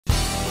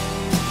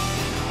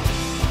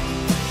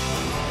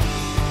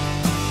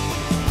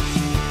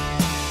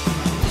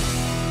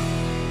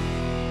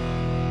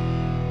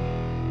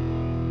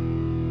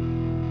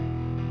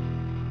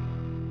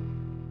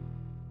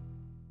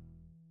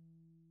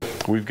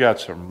we've got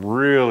some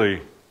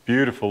really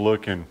beautiful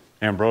looking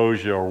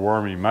ambrosia or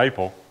wormy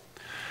maple,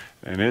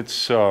 and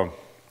it's got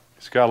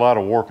a lot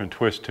of warp and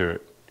twist to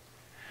it.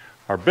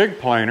 Our big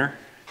planer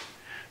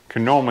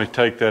can normally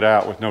take that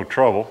out with no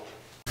trouble,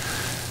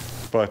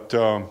 but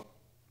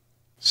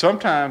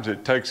sometimes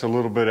it takes a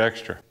little bit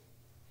extra.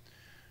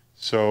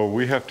 So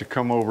we have to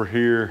come over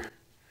here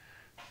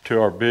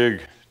to our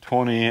big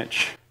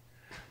 20-inch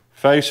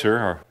facer,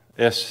 our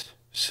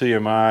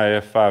SCMI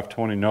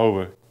F520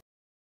 Nova,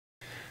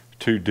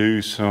 to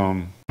do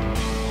some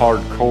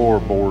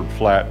hardcore board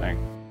flattening.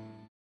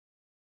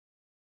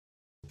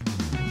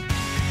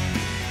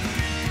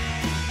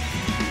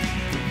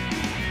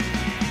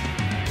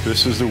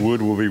 This is the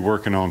wood we'll be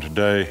working on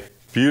today.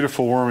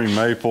 Beautiful wormy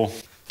maple.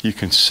 You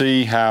can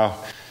see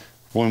how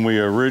when we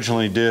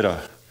originally did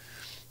a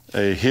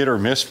hit or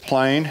miss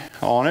plane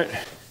on it,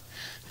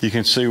 you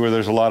can see where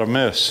there's a lot of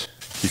miss.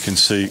 You can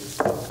see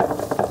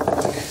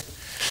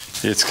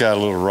it's got a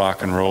little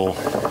rock and roll.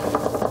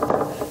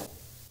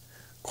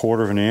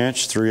 1/4 of an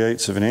inch,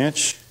 3/8 of an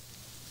inch.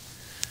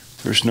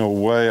 There's no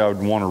way I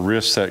would want to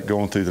risk that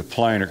going through the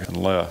planer and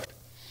left.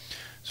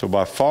 So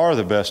by far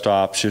the best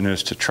option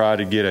is to try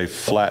to get a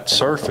flat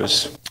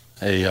surface,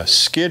 a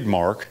skid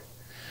mark,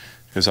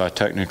 as I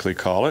technically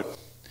call it,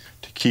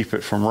 to keep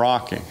it from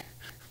rocking.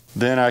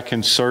 Then I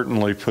can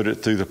certainly put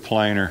it through the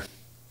planer,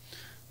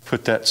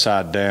 put that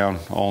side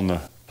down on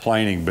the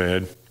planing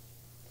bed,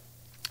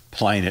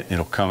 plane it, and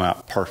it'll come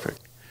out perfect.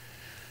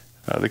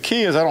 The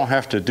key is I don't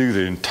have to do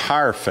the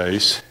entire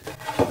face,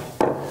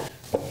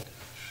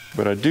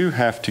 but I do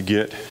have to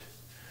get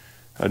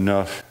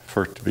enough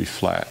for it to be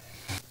flat.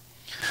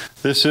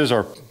 This is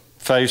our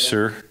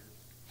facer.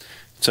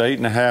 It's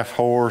 8.5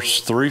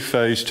 horse,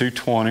 3-phase,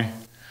 220.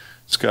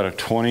 It's got a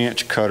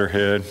 20-inch cutter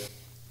head.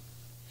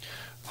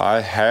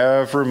 I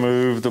have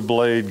removed the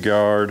blade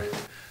guard,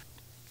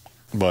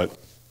 but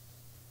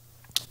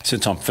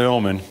since I'm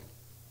filming,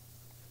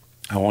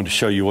 I wanted to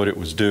show you what it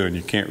was doing.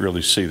 You can't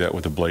really see that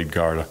with the blade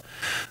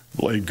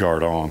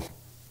guard on.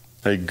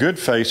 A good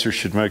facer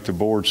should make the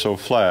board so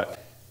flat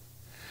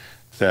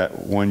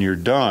that when you're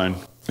done,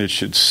 it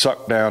should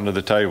suck down to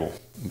the table,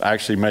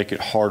 actually make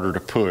it harder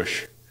to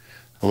push.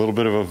 A little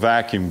bit of a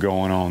vacuum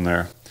going on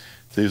there.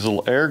 These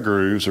little air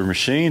grooves are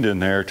machined in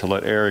there to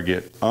let air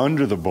get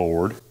under the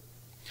board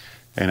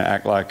and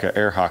act like an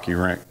air hockey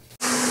rink.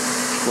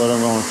 What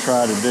I'm going to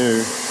try to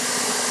do,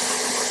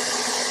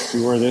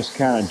 see where this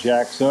kind of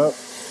jacks up,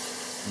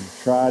 and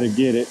try to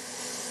get it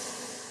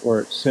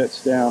where it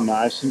sits down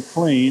nice and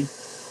clean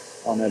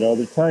on that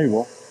other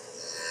table.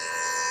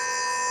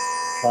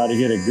 Try to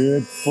get a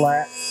good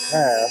flat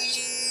pass.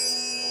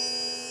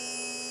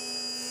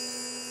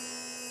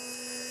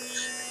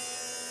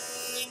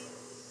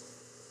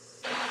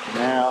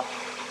 Now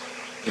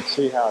you can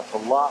see how it's a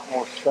lot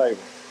more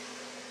stable.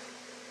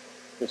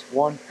 This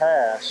one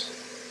pass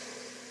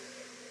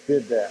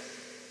did that.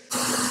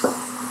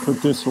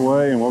 Put this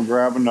away and we'll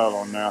grab another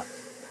one now.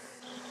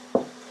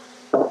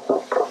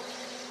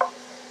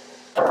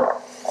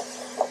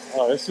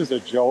 Oh, this is a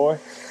joy.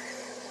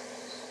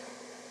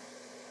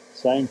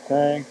 Same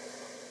thing.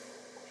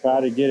 Try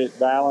to get it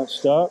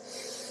balanced up.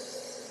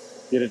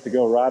 Get it to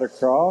go right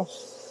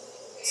across.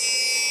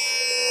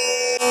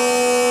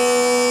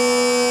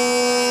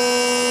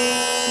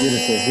 Get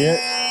it to hit.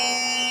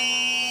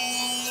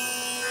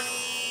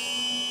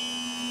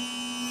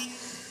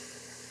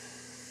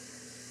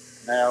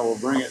 Now we'll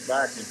bring it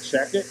back and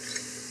check it.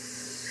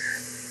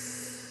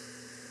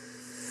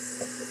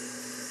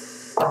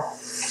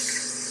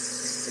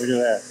 Look at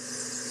that.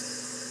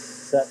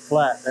 It's that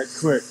flat, that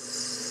quick.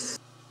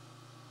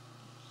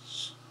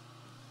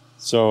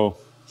 So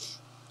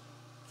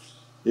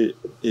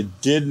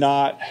it did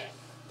not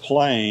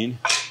plane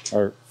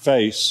or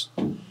face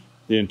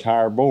the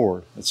entire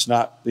board. It's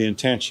not the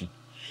intention.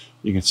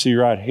 You can see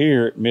right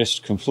here it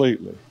missed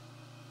completely.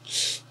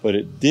 But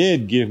it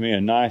did give me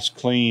a nice,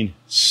 clean,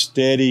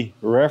 steady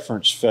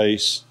reference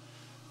face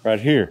right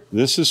here.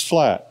 This is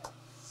flat.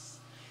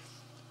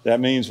 That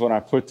means when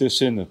I put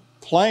this in the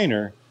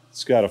planer,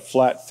 it's got a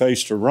flat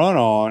face to run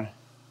on.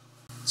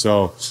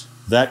 So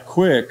that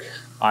quick,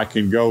 I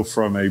can go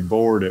from a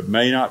board that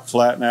may not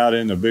flatten out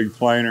in the big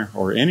planer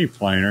or any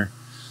planer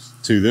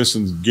to this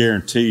one's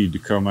guaranteed to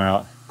come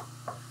out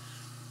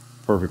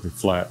perfectly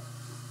flat.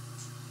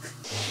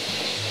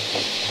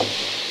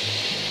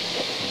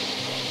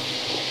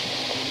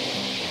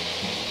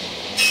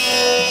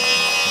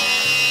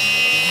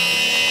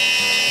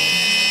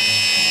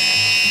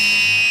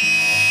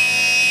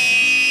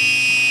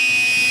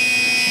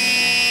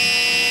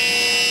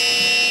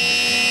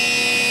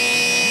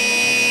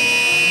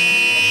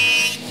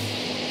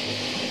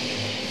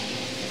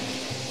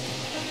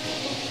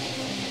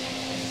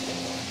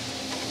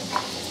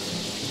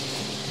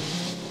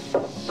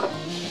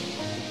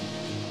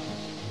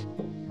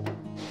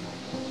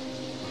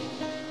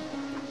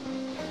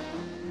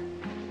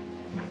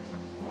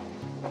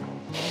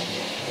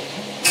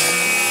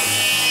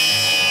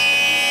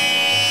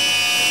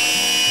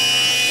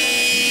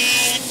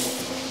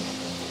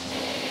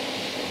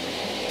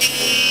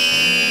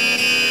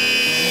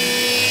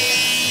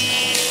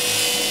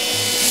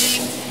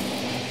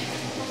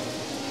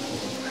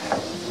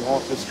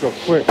 real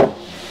quick.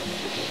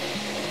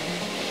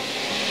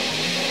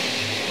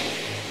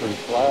 Pretty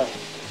flat.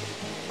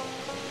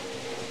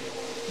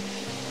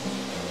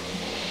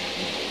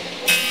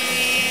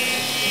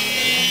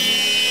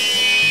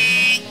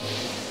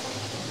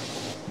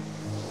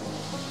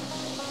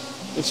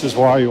 This is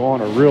why you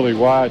want a really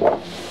wide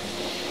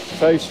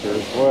facer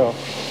as well.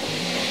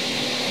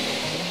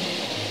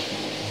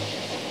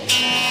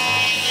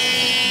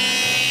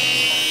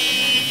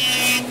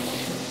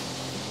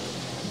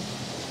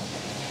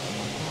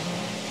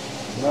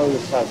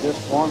 Notice how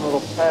just one little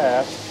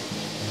pass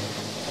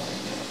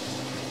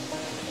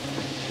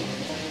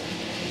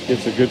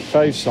gets a good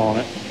face on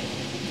it.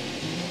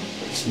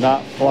 It's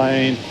not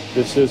plain.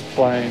 This is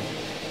plain.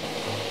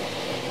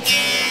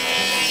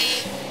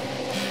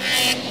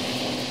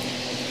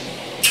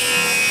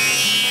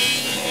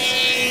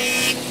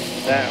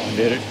 That one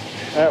did it.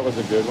 That was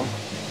a good one.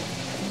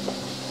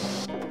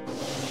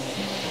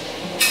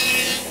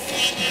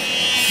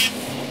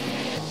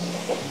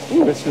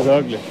 Ooh, this is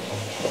ugly.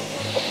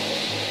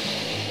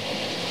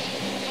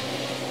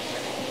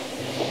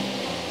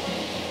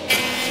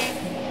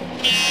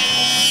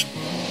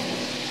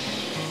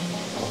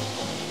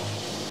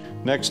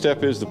 Next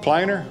step is the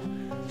planer.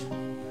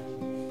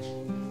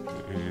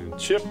 And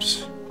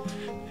Chips,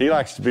 he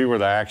likes to be where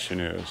the action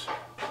is.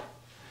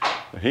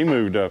 So he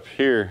moved up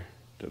here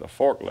to the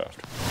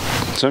forklift.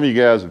 Some of you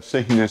guys have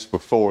seen this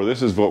before.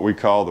 This is what we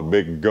call the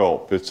big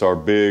gulp. It's our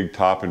big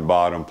top and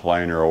bottom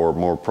planer, or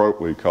more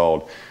appropriately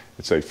called,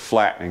 it's a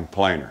flattening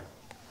planer.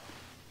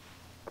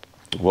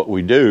 What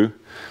we do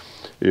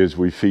is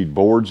we feed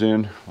boards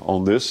in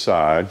on this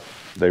side.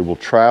 They will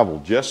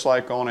travel just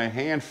like on a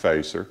hand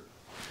facer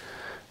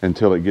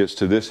until it gets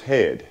to this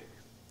head.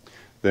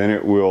 Then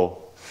it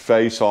will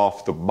face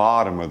off the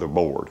bottom of the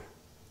board.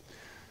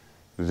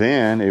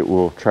 Then it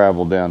will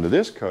travel down to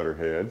this cutter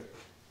head,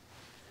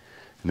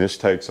 and this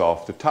takes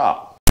off the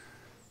top.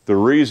 The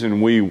reason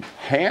we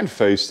hand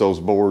faced those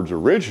boards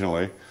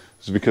originally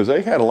is because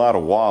they had a lot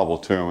of wobble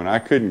to them, and I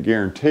couldn't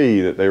guarantee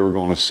that they were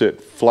going to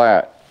sit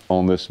flat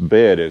on this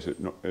bed as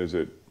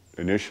it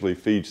initially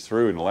feeds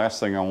through, and the last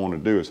thing I want to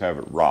do is have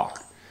it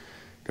rock.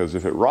 Because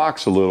if it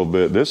rocks a little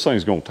bit, this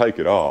thing's going to take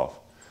it off,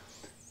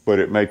 but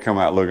it may come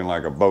out looking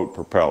like a boat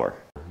propeller.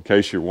 In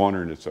case you're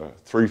wondering, it's a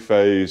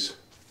 3-phase,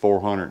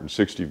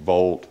 460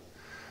 volt,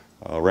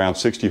 around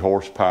 60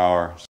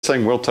 horsepower. This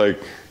thing will take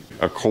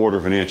 1/4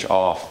 of an inch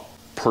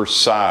off per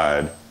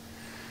side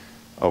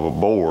of a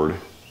board.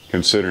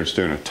 Considering it's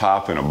doing a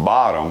top and a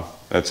bottom,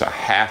 that's a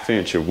 1/2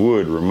 inch of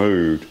wood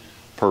removed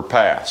per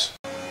pass.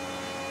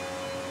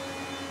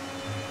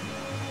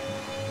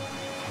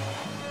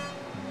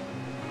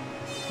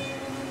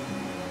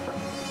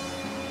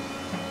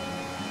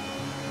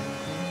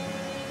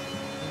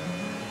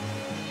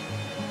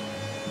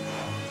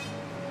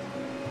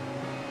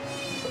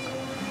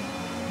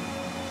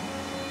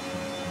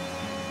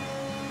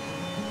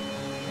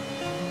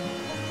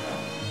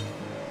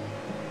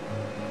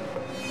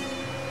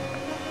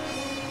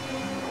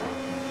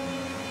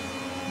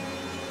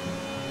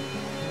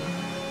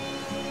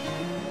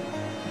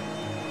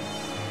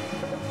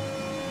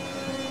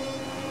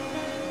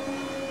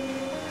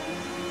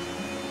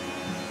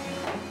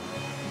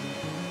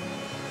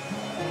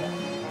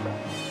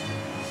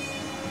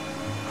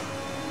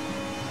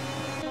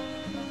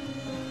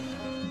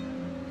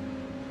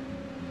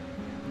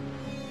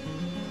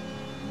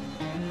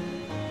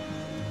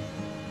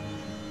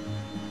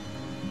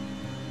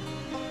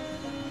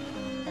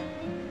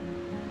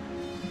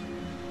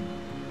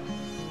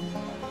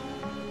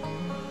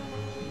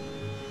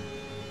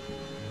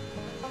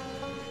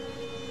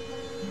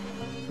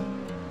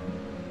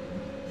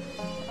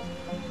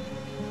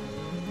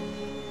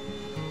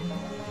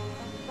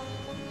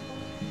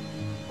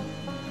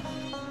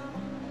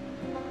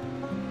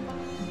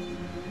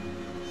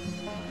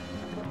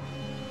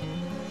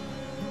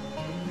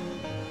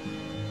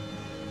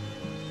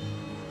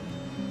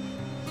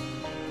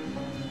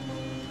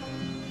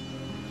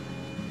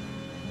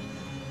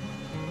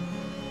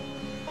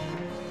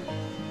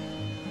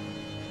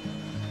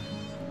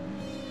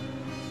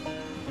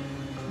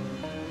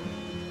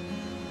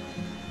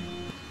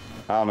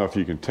 I don't know if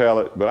you can tell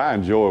it, but I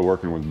enjoy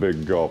working with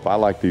big gulp. I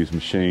like these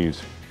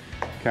machines,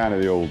 kind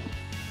of the old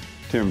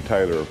Tim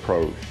Taylor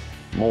approach.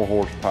 More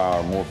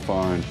horsepower, more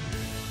fun,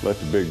 let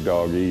the big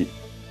dog eat.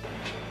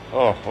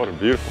 Oh, what a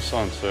beautiful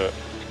sunset.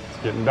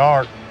 It's getting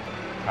dark,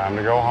 time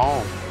to go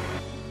home.